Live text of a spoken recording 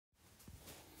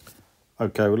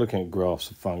Okay, we're looking at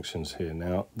graphs of functions here.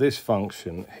 Now, this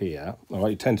function here, all right,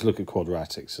 you tend to look at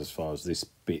quadratics as far as this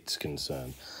bit's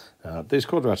concerned. This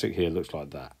quadratic here looks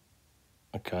like that.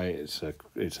 Okay,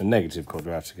 it's a negative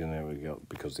quadratic, and there we go,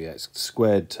 because the x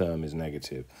squared term is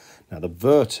negative. Now, the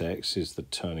vertex is the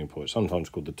turning point, sometimes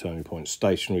called the turning point,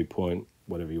 stationary point,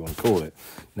 whatever you want to call it.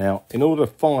 Now, in order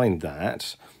to find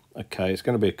that, okay, it's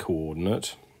going to be a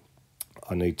coordinate.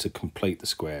 I need to complete the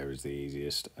square is the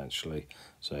easiest, actually.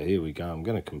 So here we go. I'm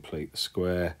going to complete the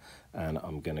square, and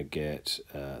I'm going to get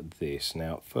this.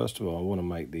 Now, first of all, I want to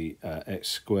make the x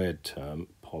squared term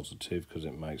positive because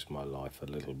it makes my life a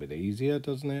little bit easier,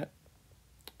 doesn't it?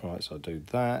 All right, so I do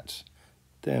that.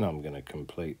 Then I'm going to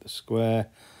complete the square,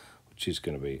 which is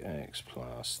going to be x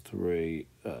plus 3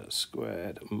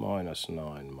 squared minus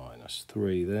 9 minus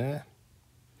 3 there.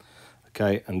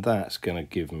 Okay, and that's going to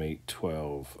give me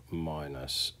 12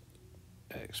 minus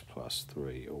x plus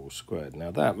 3 all squared.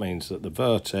 Now that means that the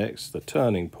vertex, the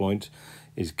turning point,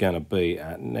 is going to be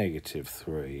at negative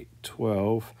 3,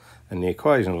 12. And the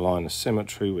equation of line of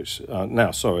symmetry, which,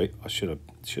 now, sorry, I should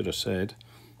have said,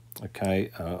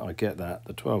 okay, I get that.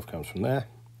 The 12 comes from there,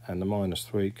 and the minus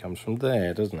 3 comes from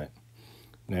there, doesn't it?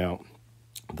 Now,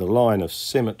 the line of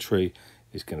symmetry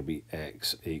is going to be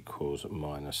x equals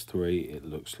minus 3. It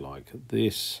looks like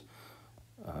this.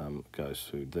 Goes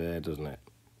through there, doesn't it?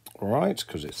 All right,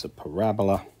 because it's a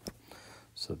parabola.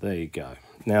 So there you go.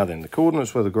 Now then, the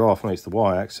coordinates where the graph meets the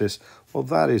y-axis, well,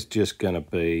 that is just going to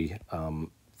be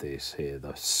this here,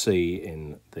 the c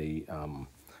in the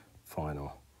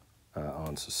final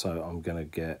answer. So I'm going to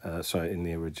get, sorry, in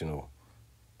the original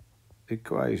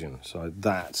equation. So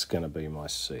that's going to be my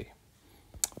c.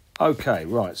 Okay,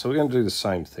 right, so we're going to do the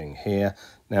same thing here.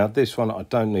 Now, this one, I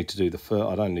don't need to do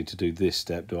I don't need to do this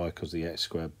step, do I? Because the x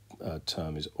squared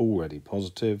term is already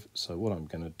positive. So what I'm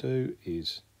going to do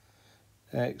is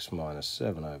x minus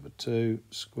 7 over 2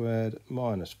 squared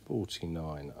minus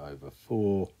 49 over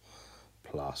 4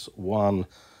 plus 1,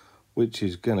 which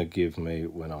is going to give me,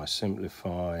 when I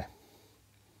simplify,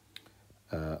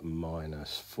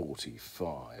 minus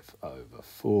 45 over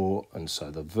 4, and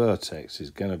so the vertex is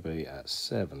going to be at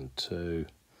 7, 2,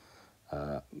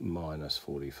 minus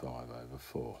 45 over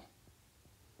 4.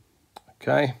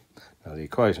 Okay, now the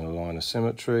equation of the line of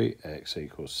symmetry, x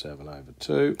equals 7 over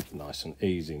 2, nice and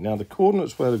easy. Now the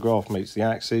coordinates where the graph meets the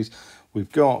axes,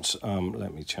 we've got,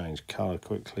 let me change colour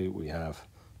quickly, we have,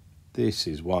 this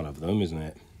is one of them, isn't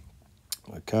it?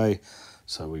 Okay,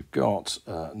 so we've got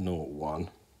 0, 1.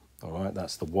 All right,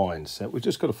 that's the y-intercept. We've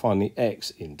just got to find the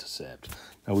x-intercept.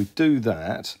 Now, we do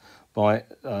that by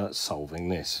solving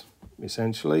this,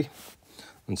 essentially.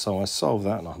 And so I solve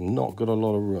that, and I've not got a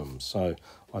lot of room. So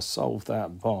I solve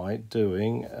that by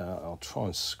doing, I'll try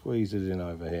and squeeze it in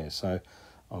over here. So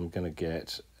I'm going to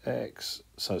get x,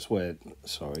 so it's where,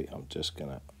 sorry, I'm just going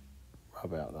to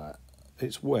rub out that.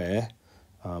 It's where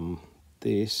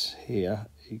this here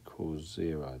equals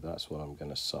 0. That's what I'm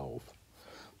going to solve.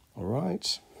 All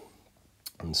right.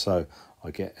 And so I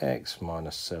get x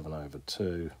minus 7 over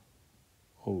 2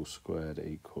 all squared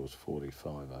equals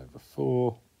 45 over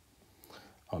 4.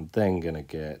 I'm then going to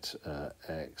get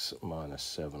x minus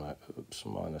 7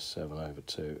 over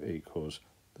 2 equals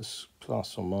this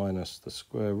plus or minus the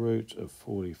square root of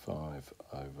 45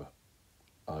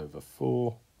 over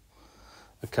 4.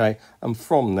 Okay, and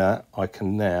from that I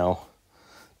can now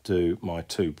do my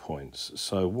 2 points.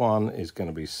 So one is going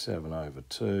to be 7 over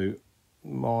 2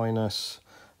 minus,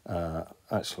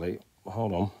 actually,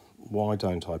 hold on, why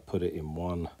don't I put it in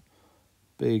one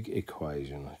big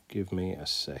equation? Give me a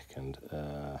second.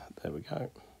 There we go.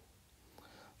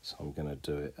 So I'm going to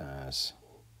do it as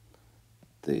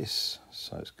this.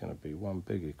 So it's going to be one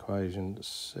big equation,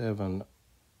 7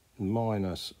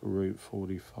 minus root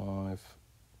 45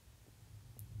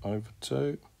 over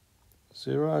 2,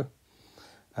 0.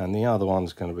 And the other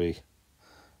one's going to be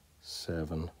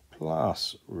 7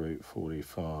 plus root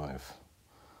 45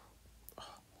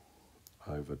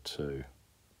 over 2,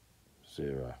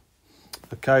 0.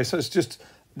 Okay, so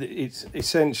it's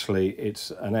essentially, it's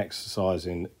an exercise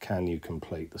in can you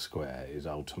complete the square is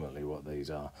ultimately what these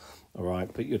are. All right,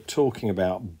 but you're talking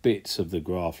about bits of the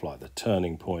graph like the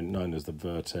turning point known as the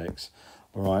vertex.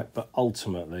 All right, but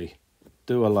ultimately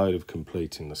do a load of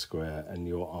completing the square and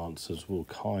your answers will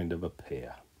kind of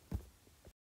appear.